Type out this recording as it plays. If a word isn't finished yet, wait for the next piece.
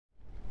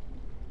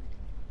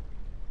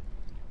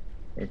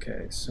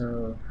Okay,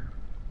 so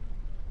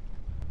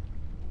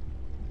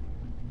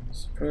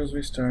suppose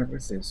we start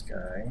with this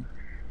guy.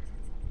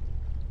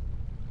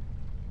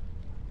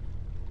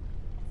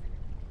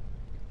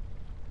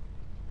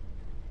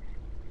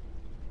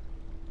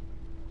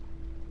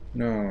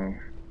 No.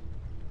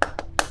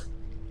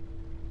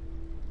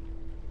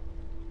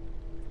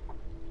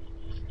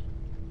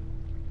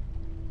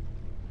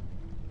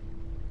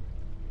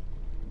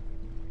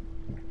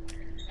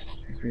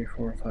 Two, 3,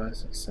 4, 5,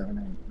 6, 7,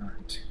 8, 9,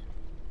 10.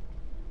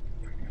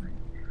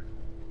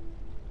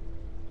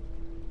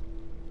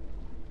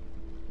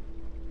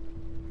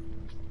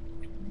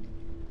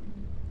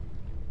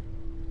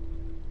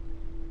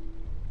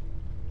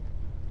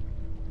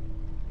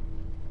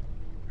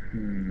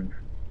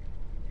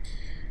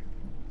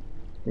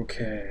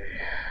 Okay.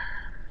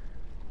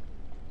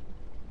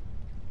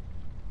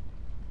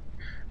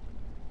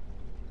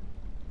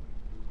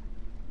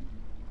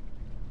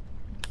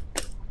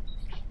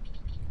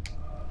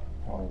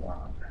 Hold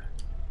on.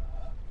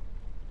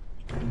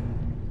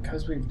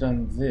 Because we've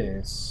done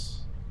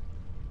this.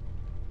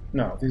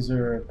 No,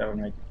 that would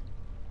make.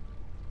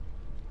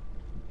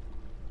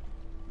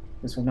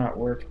 This will not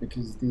work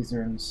because these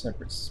are in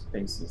separate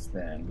spaces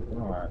then.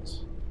 What?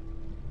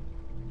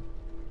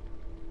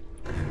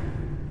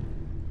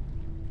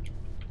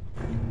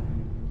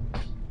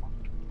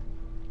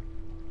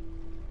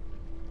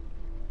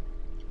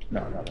 No,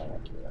 I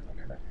won't do that.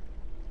 Okay.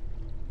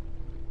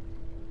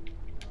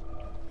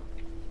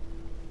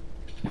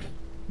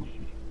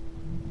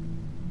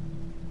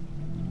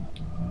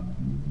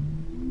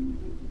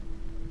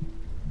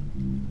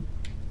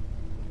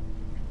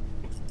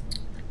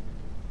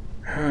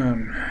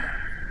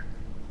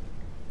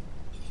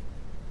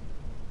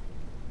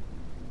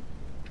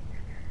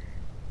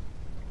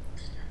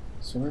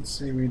 So let's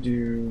say we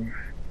do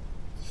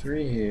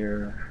 3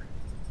 here,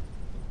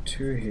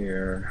 2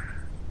 here,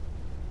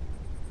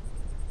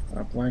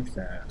 up like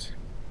that.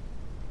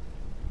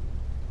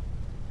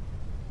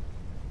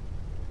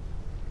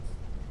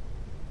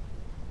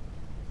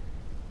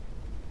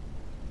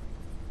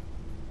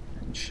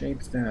 And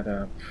shape that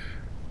up.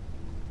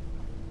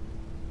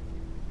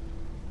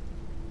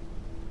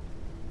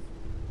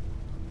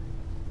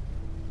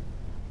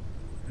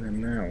 And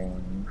then that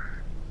one,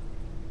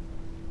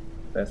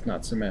 that's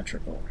not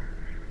symmetrical.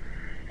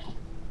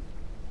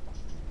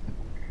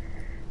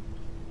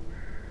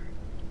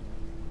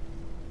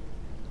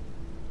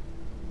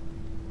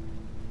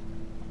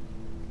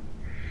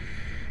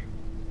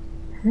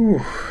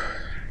 Whew.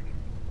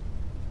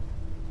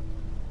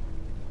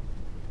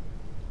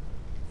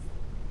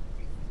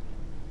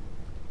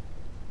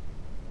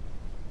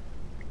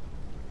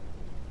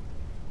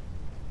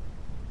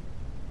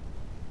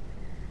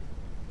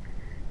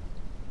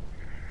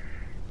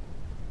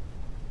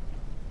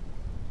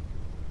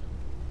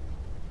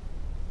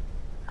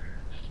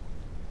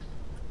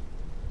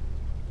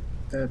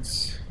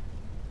 That's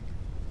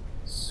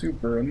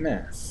super a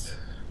mess.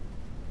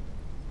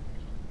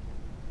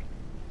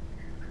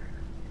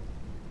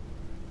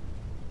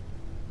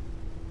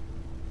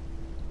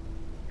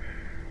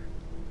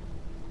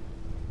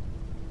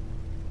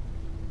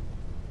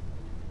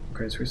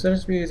 Okay, so we set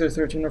it to be either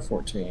 13 or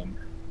 14.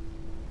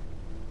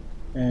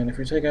 And if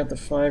we take out the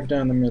 5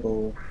 down the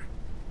middle,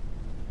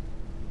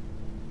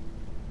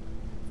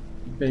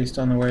 based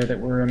on the way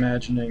that we're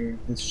imagining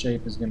this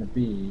shape is going to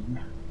be,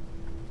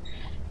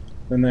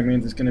 then that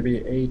means it's going to be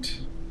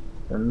 8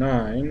 or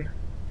 9.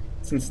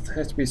 Since it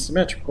has to be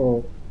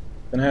symmetrical,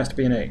 then it has to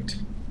be an 8.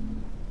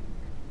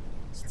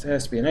 Since it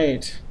has to be an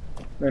 8,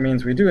 that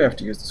means we do have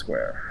to use the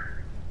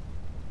square.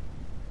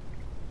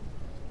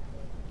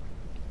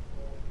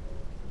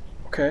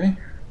 Okay.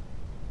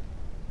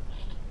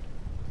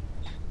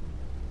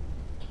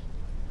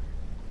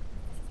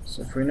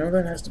 So if we know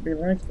that has to be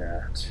like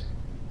that,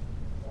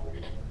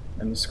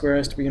 and the square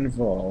has to be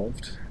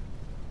involved,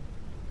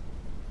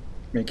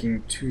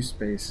 making 2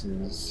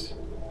 spaces.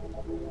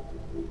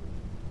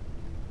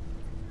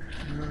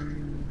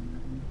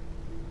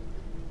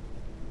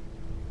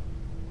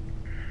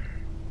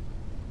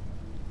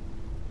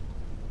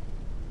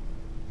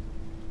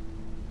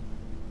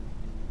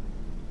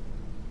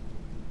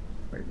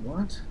 Wait, what?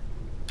 1,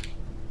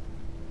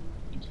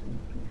 2, 3,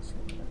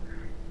 4,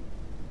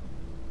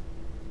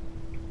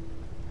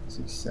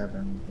 6,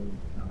 7, 8,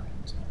 9,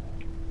 10,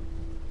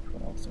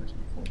 12, 13,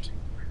 14.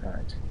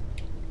 Right.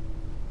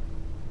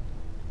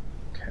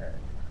 Okay.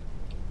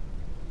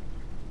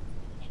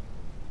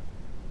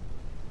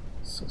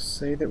 So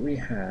say that we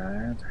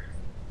had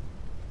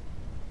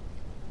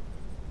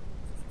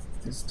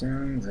this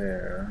down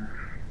there.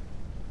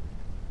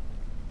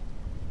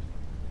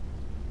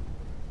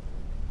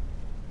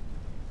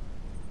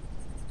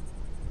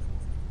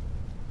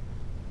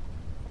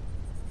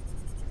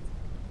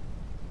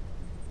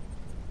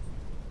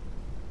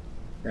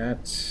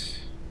 That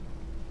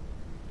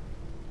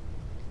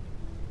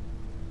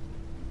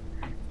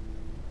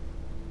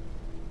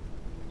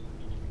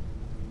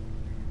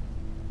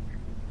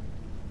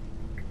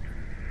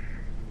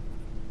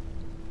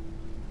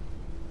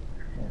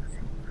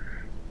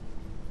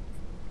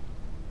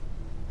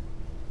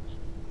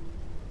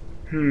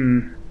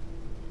Ugh.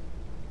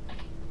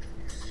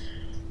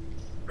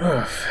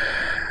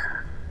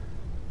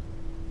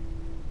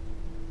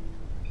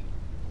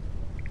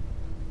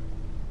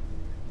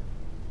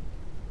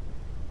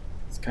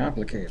 It's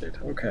complicated.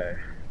 Okay.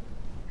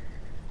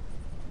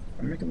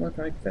 I'll make it look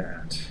like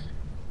that.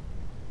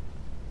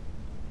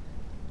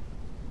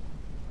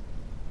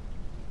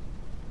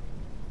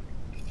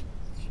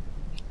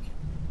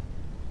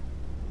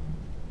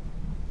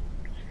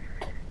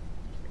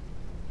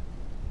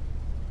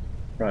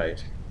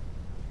 Right.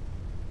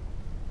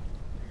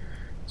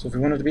 So if we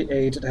want it to be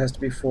 8, it has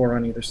to be 4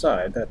 on either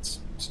side. That's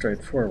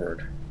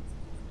straightforward.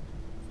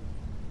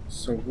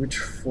 So which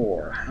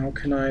 4? How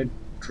can I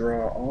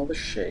draw all the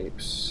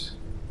shapes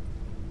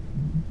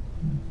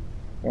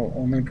while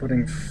only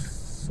putting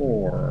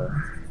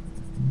 4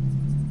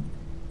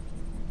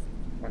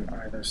 on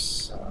either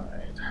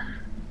side?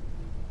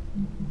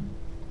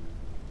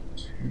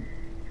 2.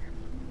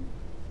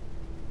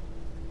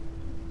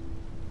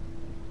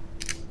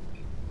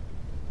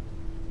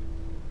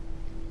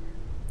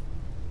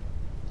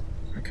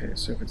 Okay,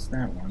 so if it's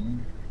that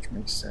one, which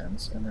makes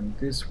sense, and then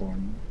this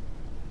one,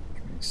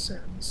 which makes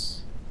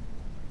sense.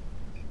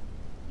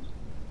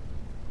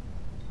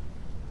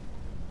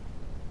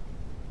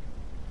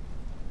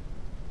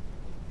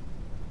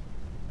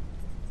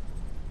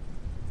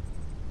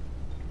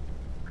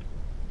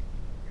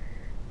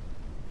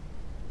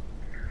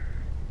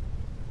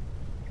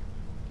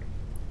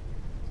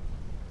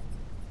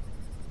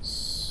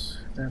 So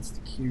that's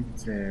the cube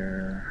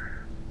there.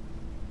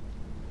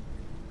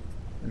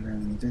 And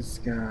then this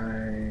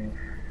guy,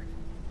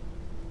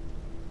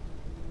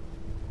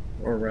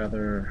 or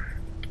rather,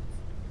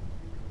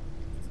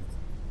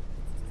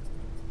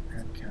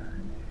 that guy.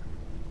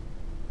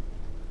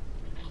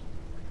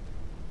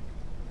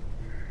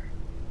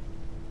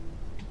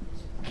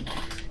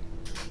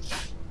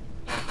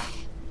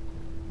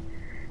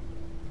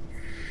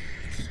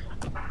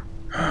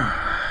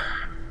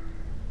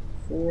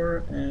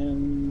 Four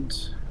and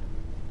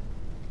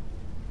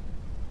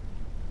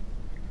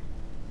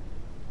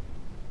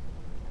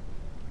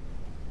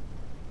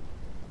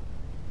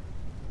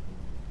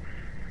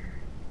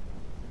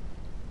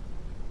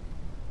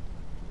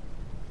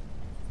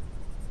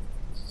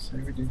so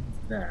we did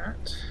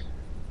that.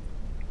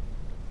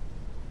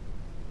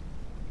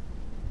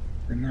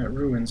 Then that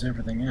ruins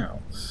everything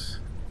else.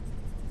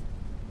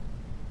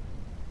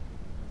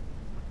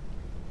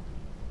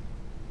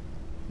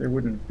 There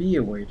wouldn't be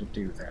a way to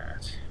do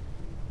that.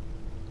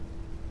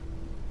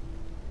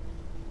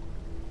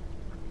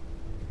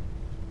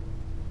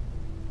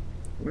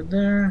 Would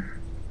there?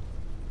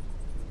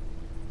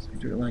 So we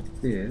do it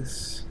like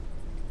this.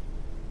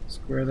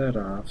 Square that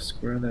off,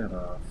 square that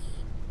off.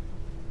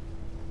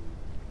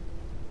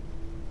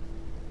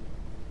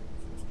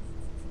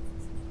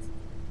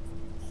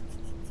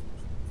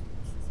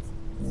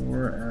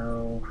 Or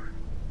L.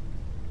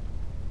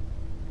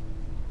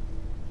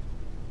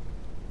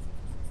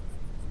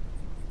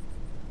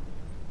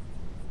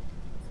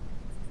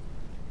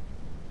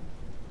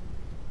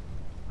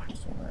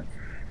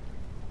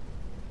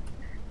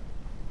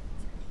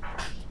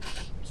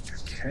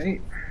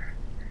 Okay.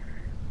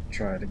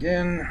 Try it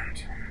again.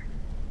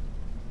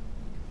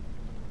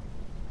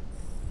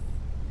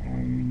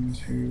 1,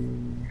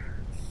 2,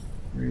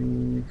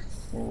 3,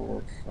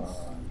 4, 5.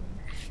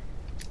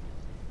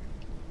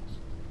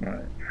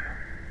 Right.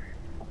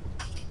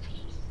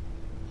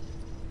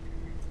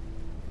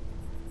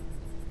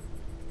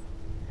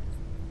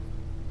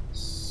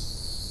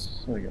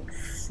 So we got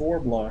 4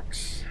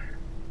 blocks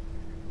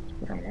to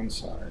put on one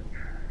side.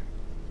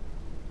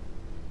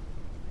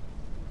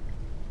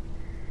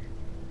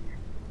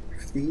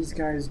 If these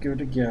guys go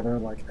together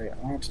like they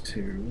ought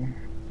to,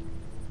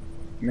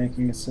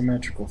 making a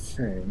symmetrical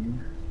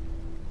thing,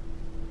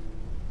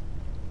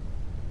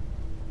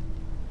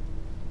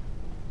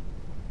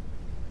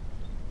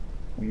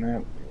 and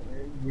that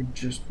would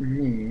just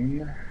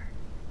mean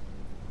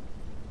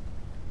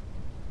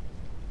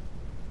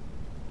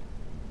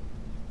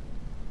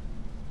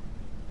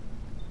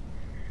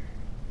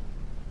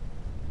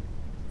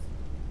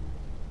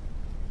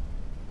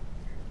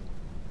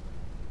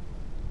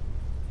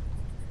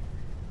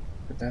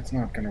that that's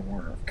not going to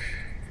work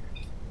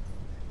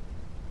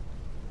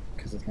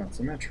because it's not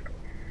symmetrical.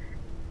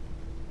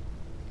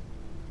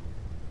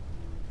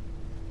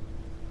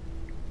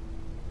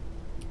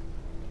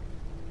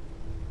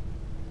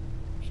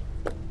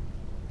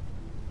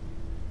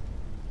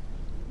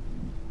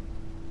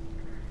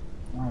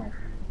 Oh.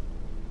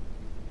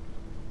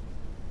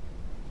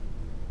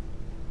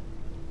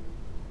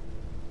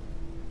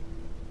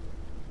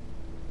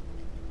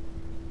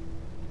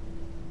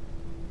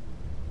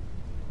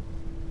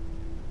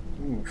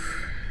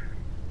 Oof.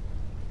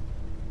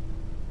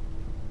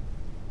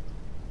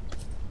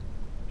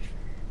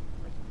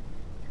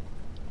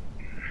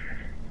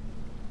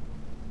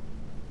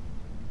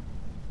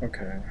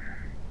 Okay.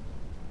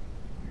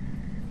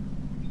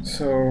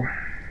 So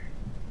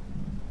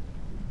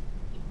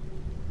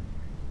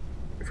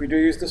if we do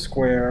use the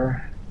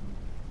square,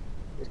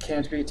 it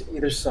can't be to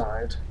either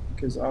side.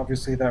 because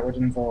obviously that would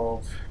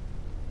involve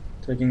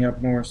taking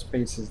up more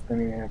spaces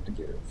than we have to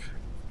give.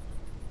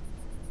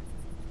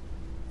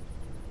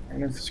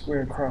 And if the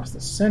square across the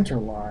center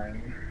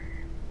line,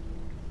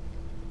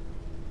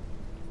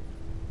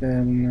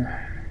 then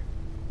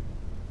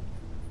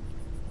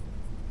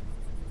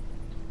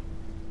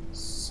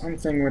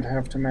something would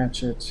have to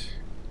match it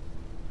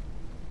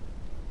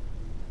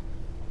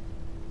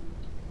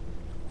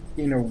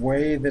in a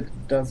way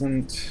that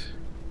doesn't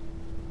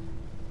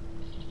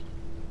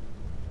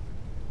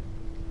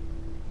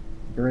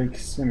break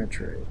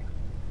symmetry.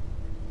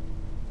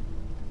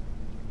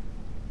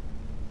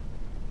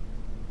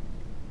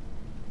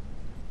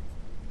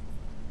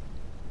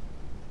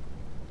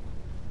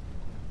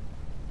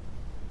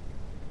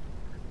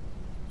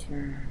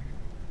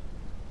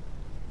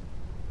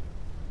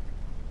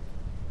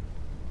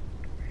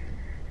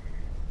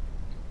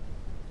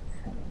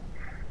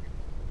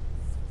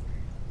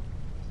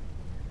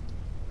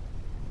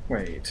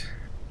 Wait.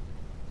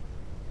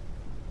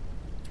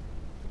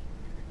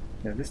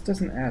 Yeah, this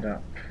doesn't add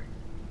up.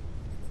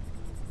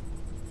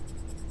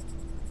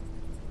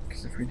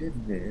 Because if we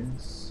did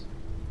this,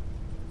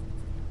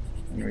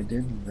 and we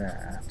did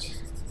that,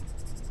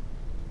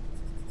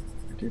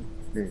 we did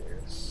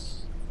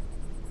this,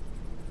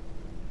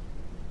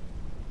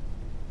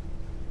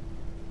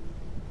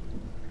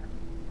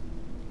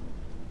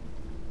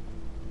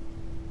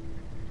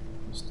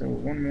 there's still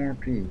one more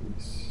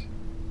piece.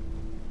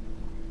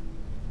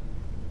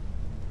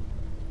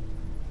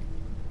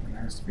 It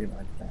has to be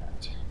like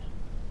that.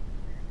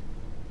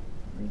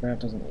 And that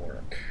doesn't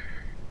work.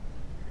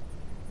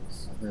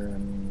 So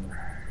then,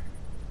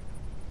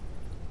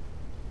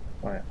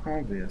 by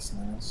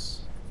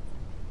obviousness,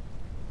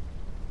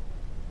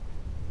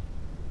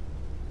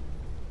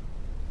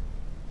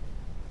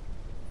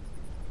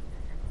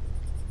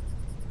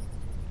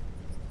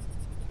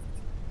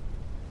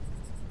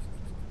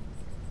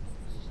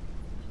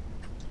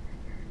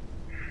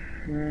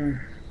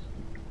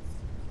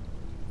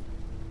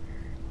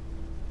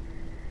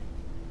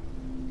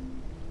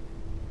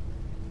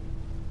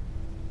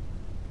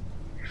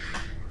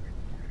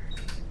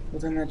 well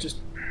then that just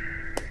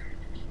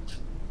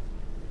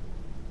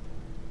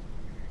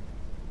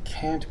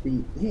can't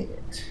be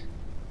it.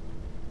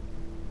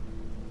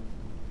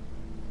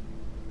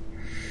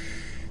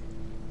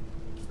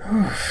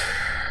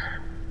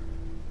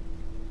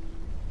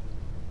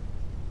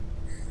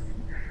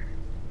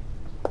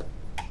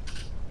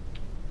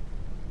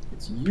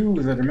 It's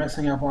you that are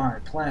messing up my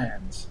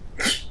plans.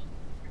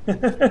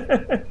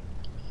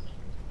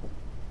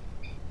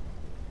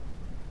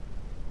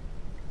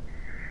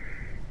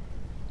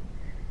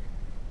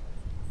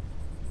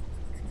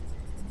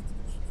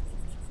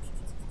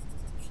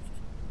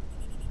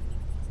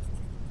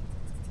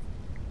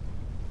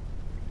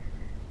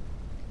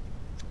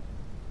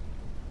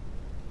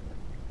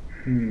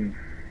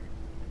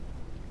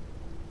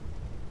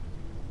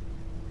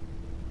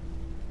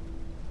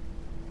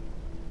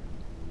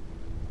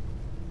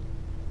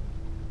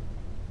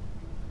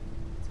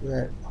 So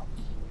that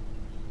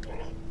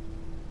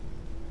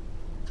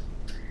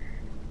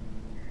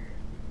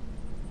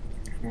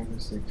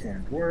obviously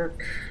can't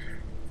work.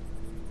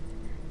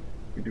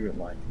 We do it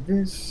like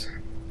this.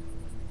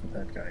 Put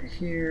that guy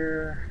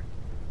here.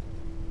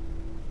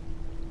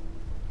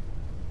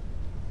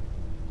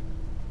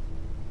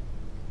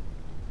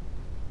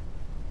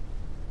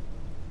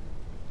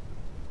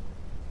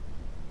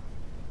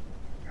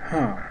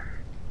 Huh.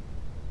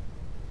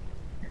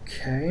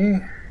 Okay.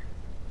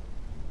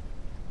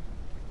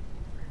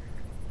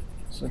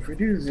 So if we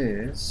do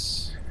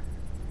this,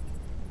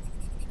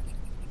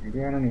 we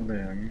go out on a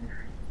limb,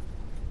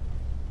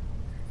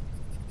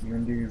 and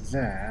then do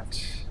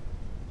that,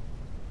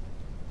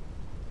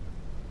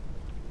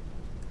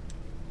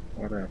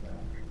 whatever.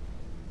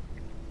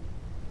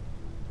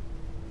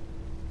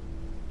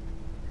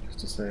 Just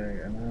to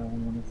say, and now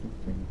I'm on the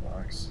 15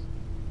 box.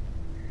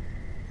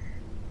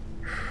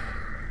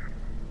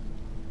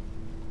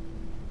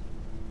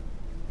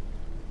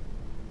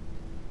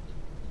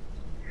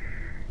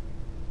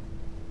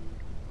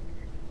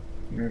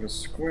 We have a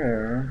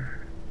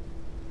square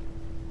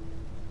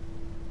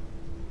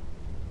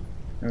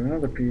and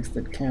another piece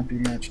that can't be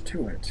matched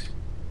to it.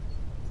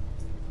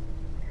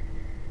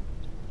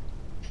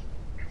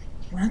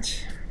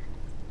 What?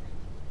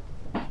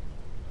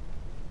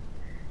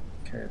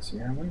 Okay, so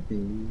you have one of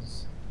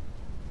these,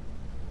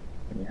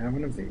 and you have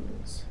one of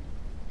these.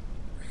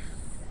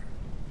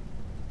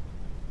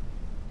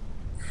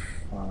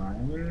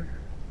 Fine. You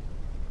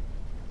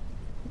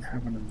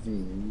have one of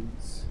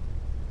these.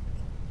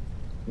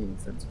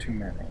 That's too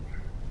many.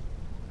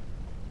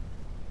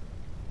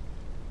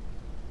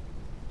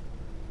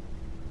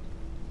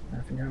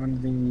 If you have one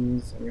of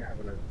these, and you have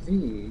one of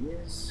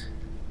these,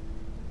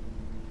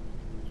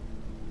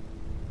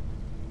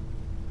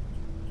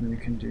 and you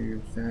can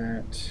do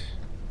that.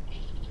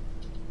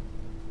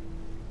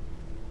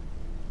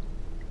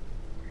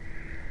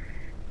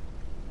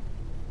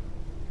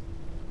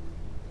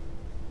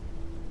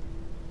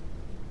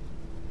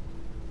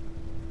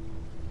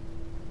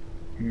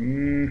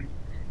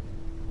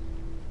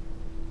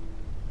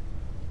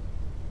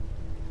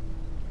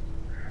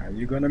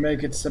 gonna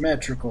make it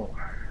symmetrical.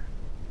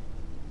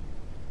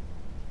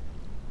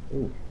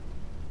 Ooh.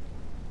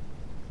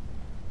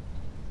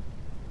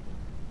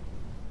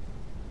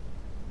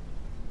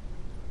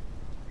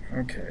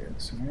 Okay,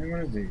 so any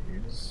one of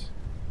these.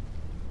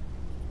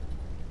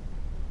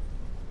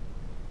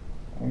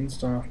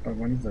 Bounced off by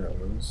one of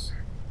those.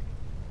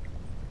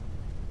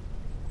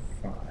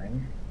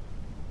 Fine.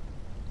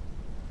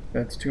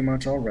 That's too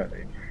much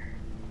already.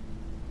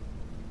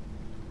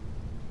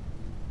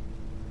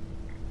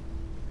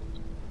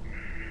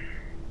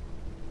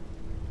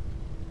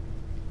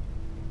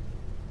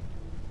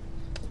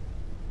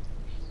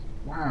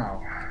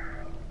 Wow.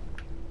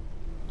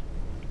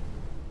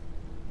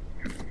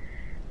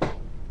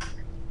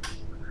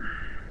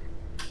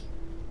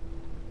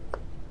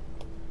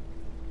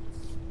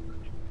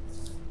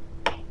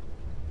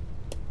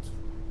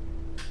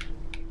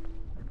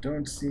 I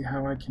don't see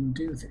how I can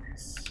do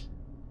this.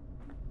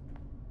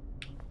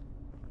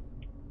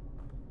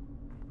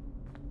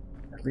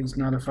 At least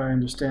not if I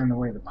understand the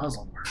way the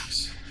puzzle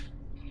works.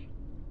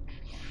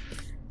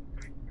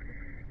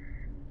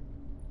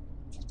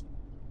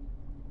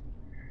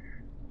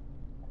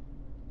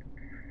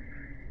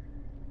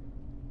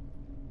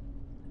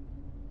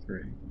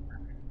 Three.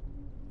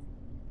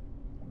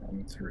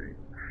 And three.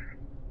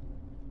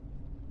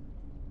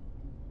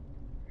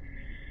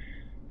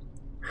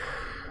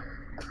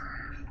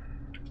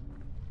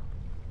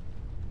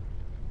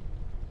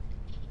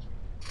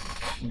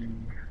 Two.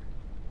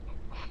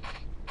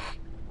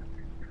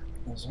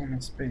 There's only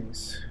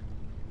space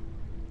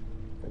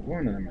for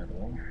one in the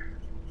middle.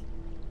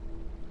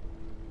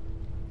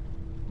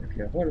 If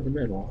you have one in the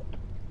middle,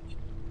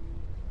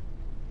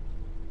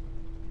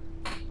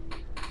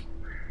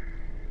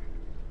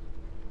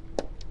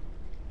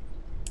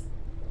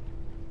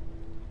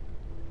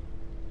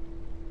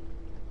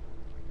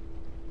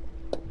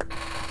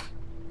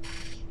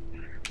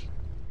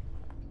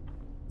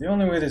 the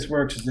only way this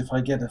works is if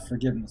I get a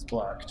forgiveness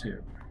block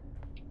too.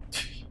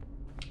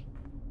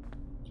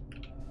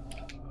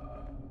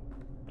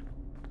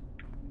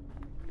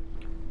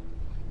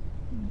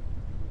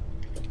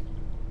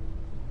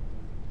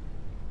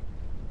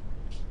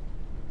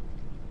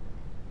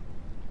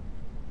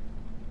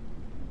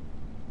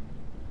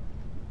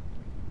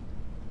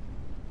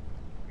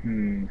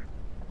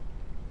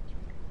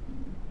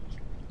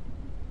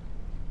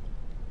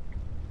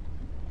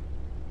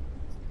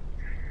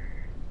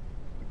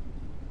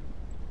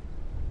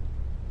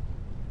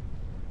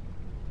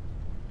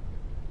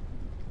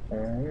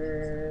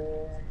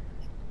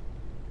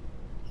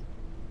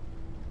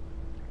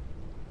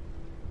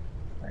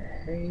 I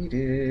hate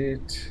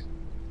it.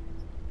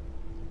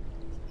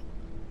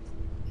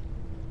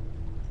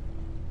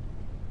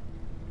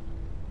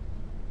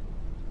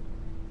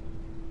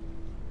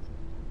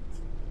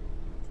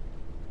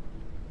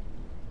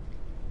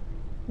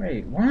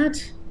 Wait,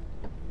 what?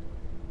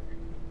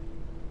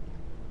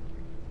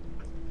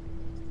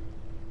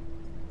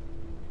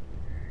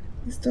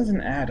 This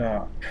doesn't add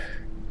up.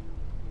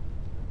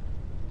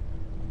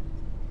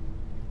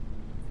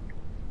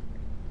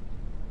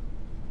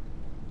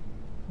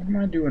 What am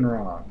I doing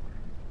wrong?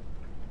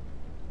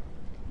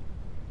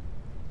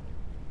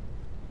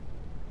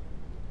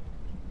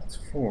 That's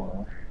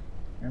 4.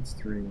 That's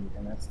 3,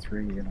 and that's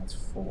 3, and that's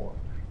 4.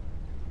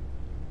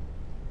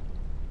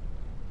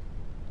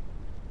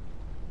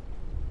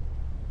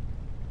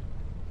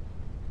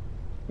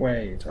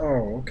 Wait,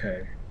 oh,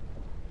 okay.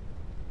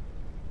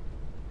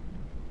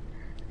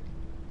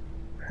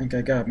 I think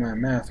I got my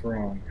math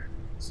wrong.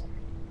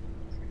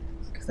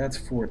 Because that's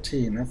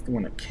 14, that's the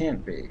one it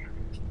can't be.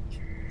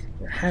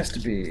 There has to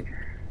be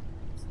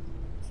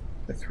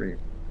the 3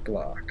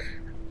 block,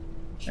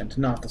 and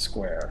not the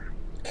square.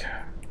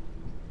 I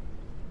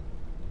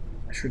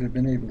should have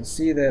been able to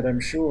see that, I'm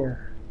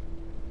sure.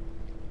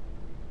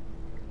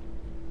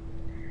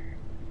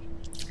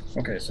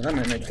 Okay, so that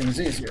might make things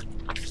easier.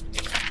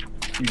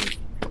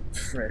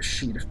 Fresh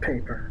sheet of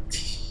paper.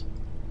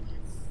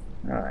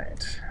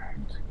 Alright.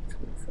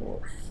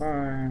 1, 2, 3, 4,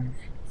 5.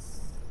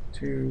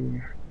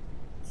 2,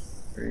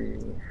 3,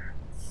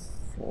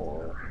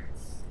 4,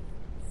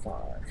 5.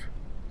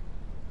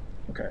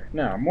 Okay,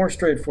 now, more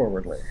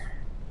straightforwardly.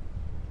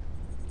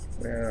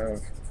 We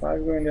have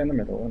 5 going down the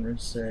middle, and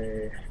there's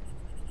a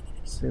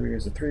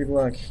series of 3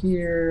 block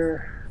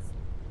here.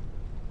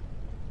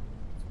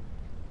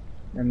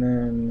 And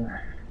then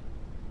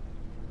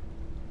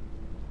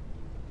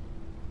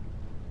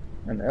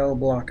an L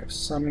block of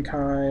some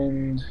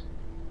kind,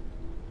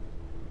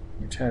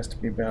 which has to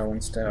be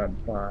balanced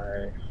out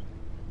by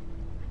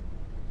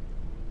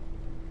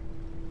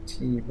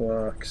T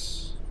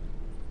blocks.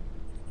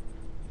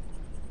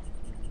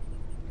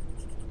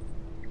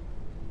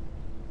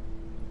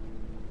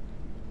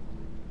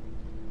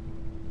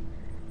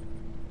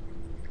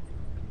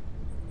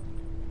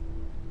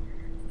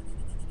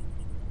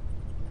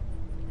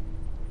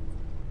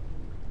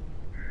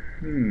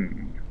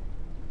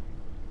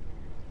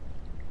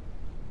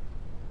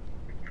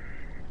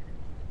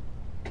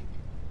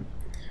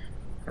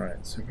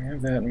 Alright, so we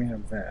have that and we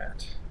have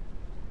that.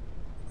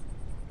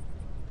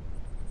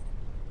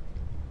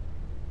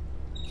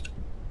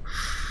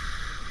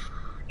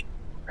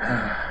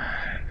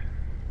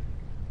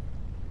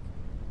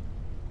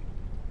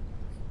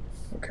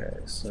 Okay,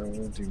 so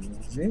we'll do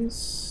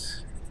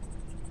this.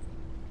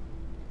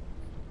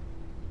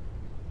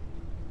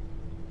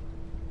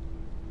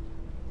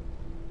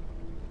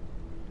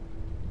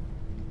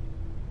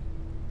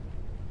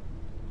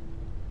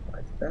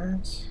 Like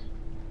that.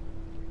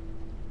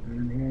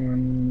 And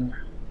one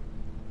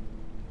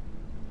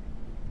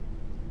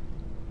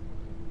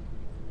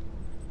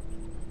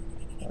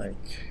like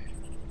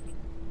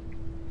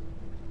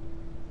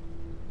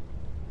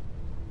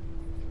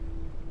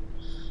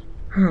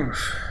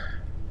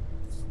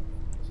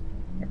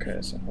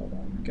okay, so hold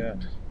on, we got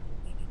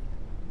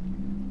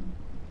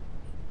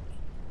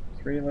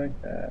 3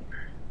 like that.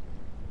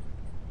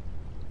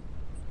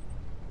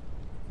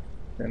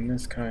 Then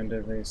this kind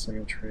of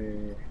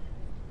asymmetry.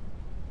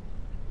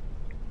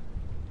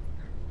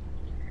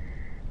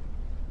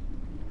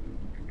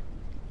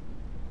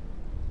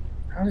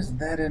 How does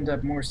that end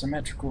up more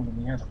symmetrical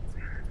than the other one?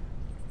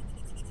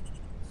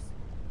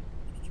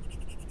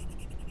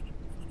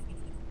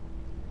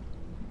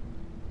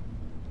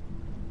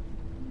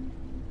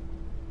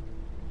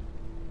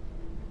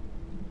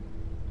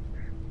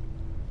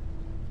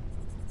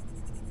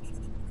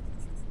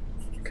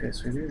 Okay,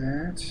 so we do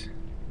that,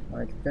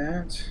 like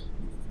that.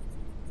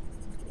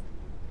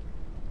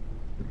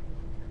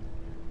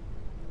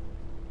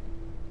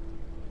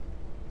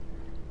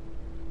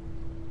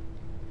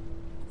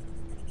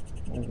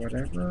 Or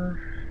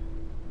whatever.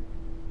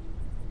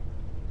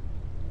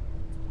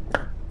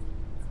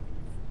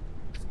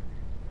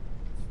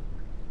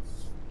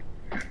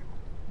 Let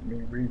me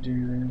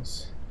redo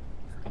this.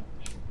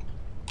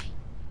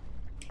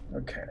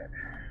 Okay.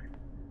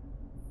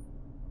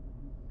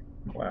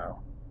 Wow.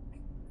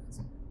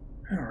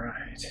 All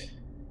right.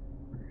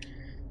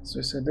 So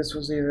I said this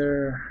was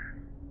either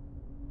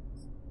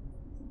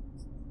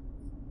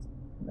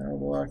an L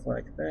block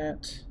like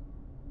that,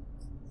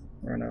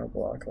 or an L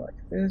block like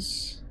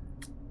this.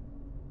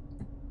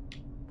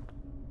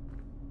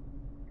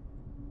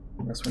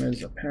 This one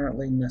is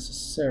apparently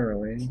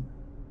necessarily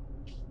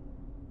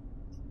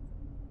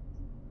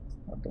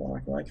a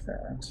block like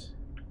that.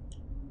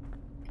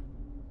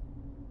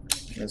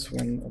 This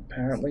one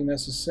apparently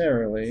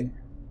necessarily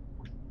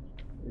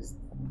is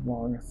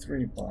along a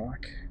 3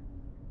 block.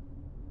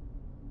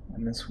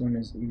 And this one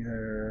is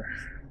either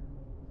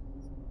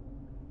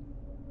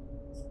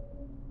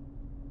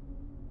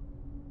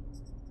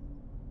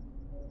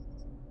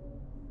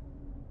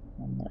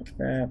one like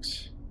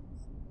that,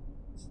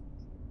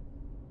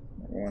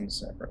 or one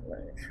separately.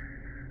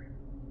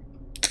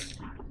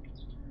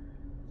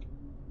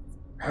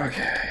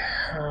 Okay.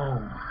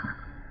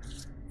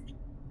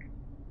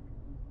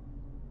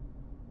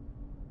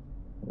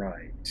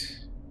 Right.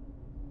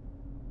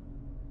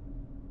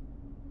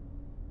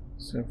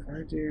 So if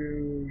I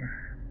do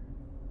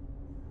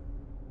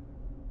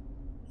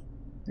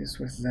this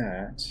with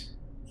that,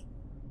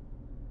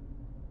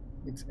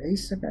 it's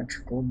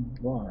asymmetrical,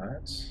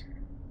 but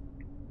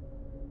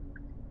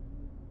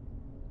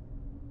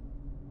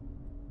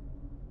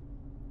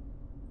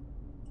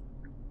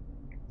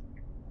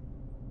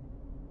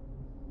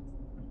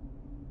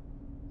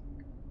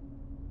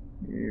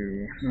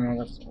no,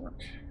 that doesn't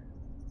work.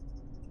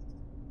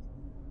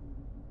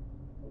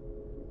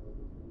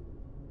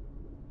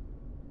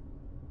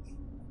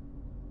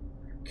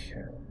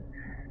 Okay.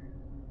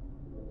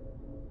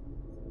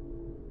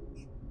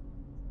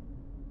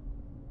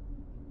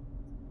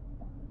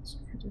 So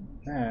if we did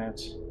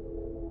that,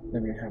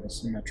 then we have a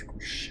symmetrical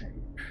shape.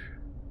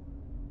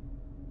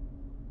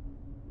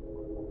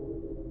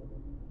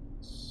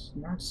 It's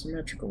not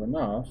symmetrical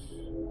enough,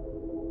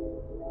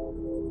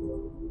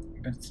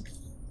 but it's a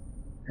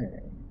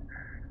thing.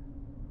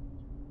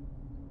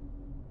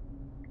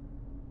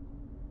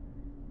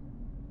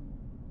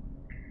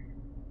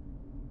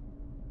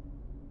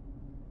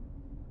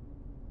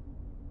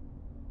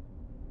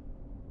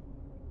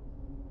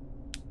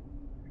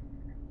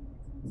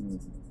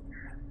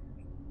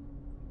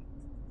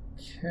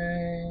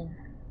 Okay.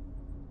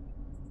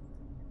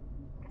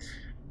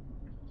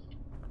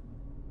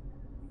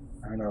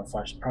 I don't know if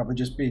I should probably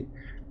just be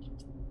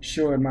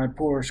showing my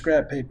poor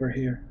scrap paper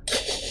here.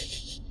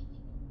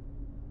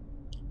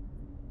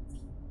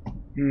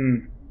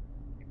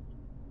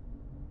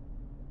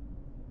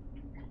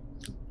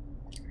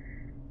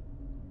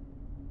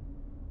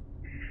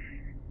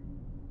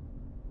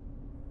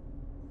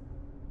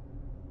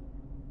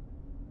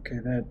 Okay,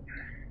 that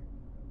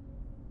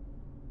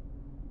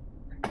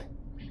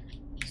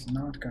is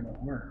not gonna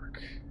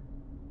work.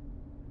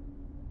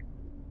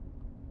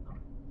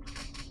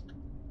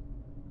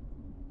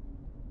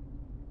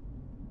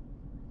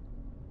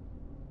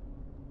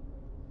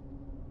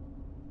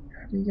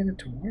 How do you get it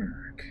to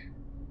work?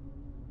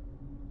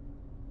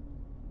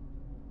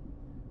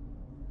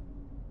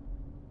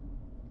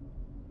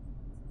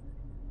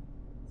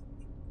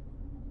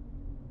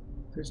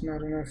 There's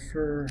not enough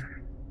for...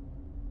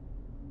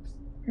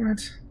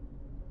 What?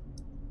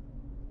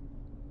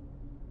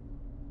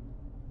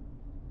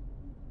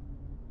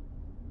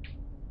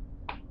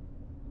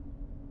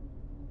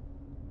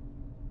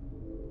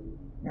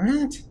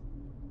 What?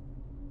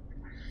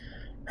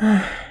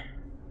 I'm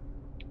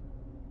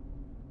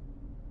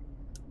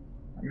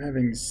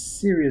having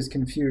serious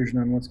confusion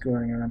on what's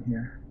going on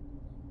here.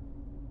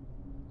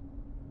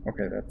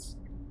 Okay, that's...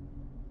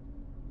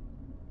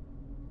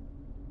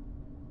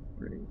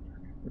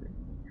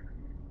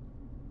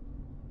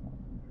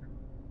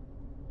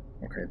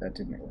 Okay, that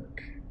didn't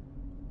work.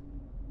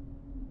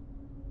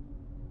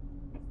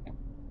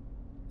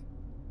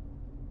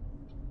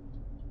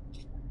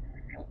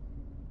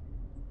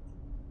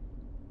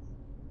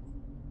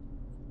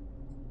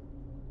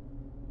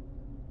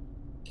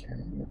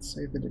 Okay, let's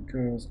say that it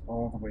goes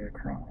all the way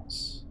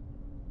across.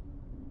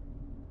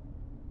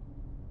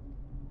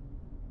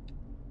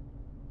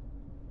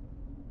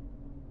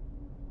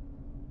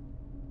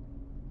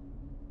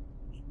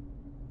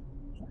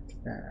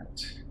 Like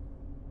that.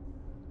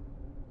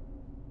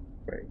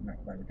 Wait, no,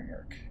 that wouldn't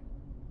work.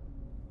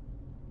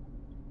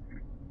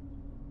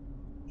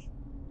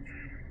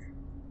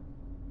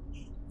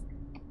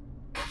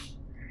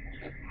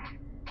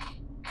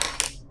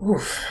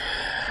 Oof.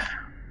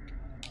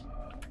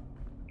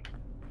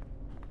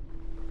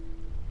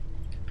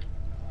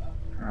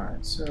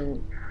 Alright,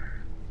 so...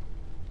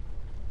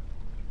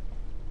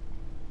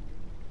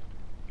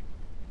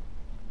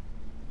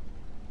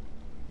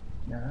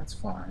 yeah, that's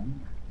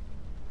fine.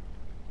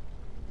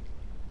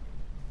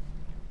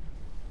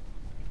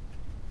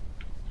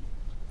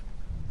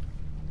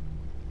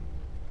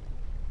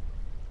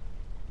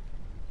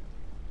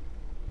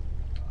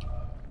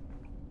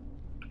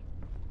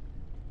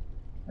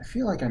 I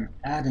feel like I'm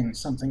adding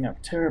something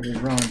up terribly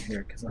wrong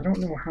here, because I don't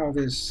know how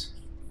this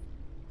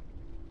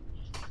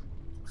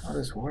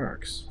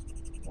works.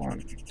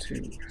 1,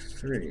 2,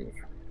 3,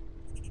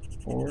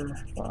 4,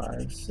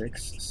 5,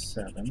 6,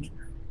 7,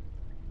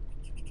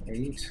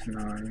 8,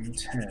 9,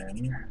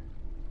 10,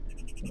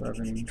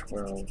 11,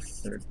 12,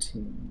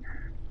 13.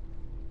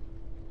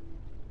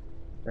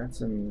 That's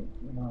an,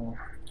 well...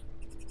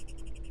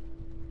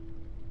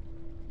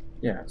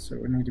 yeah, so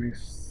it would need to be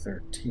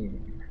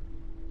 13.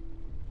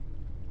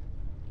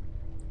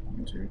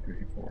 1, 2, 3,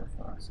 4,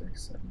 5,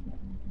 6, 7, 8,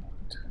 9,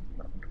 10,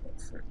 11, 12,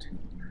 13.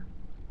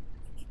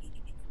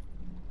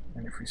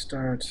 And if we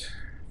start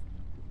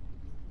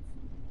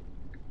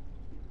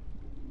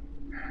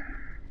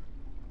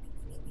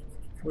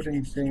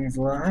putting things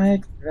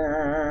like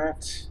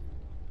that,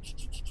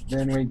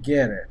 then we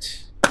get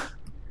it.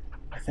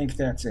 I think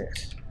that's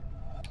it.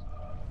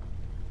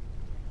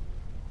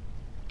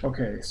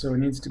 Okay, so it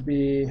needs to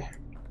be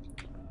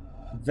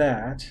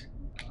that,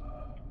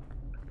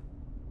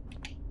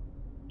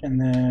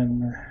 and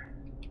then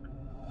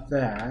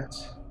that.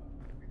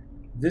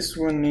 This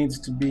one needs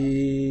to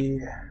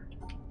be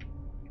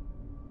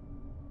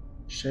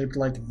shaped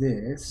like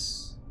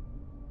this,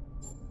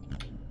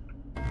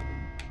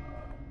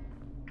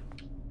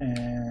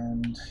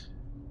 and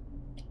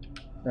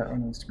that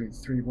one needs to be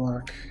 3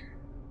 block.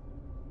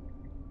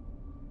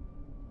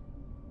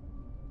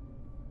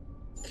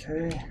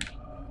 Okay.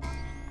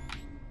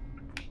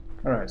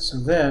 Alright, so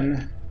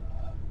then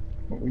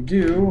what we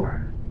do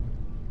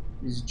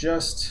is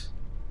just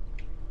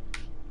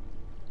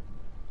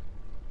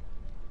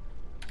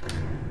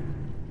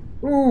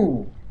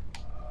ooh!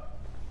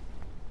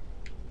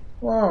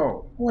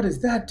 Whoa, what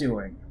is that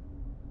doing?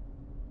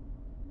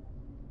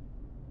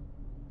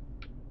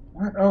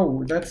 What?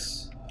 Oh,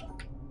 that's...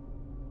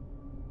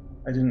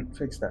 I didn't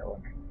fix that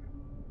one.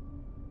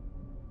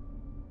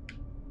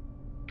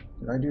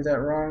 Did I do that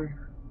wrong?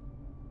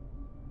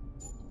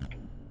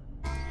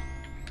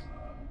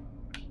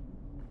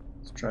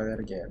 Let's try that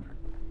again.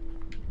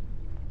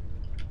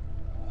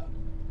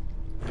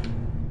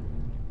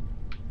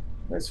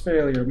 Less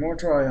failure, more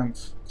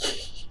triumph.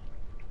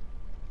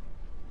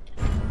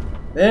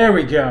 There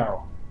we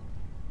go!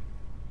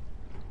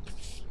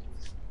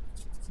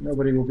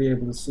 Nobody will be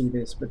able to see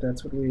this, but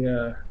that's what we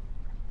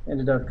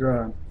ended up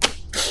drawing.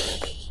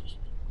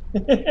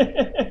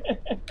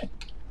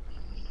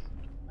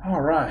 All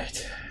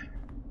right.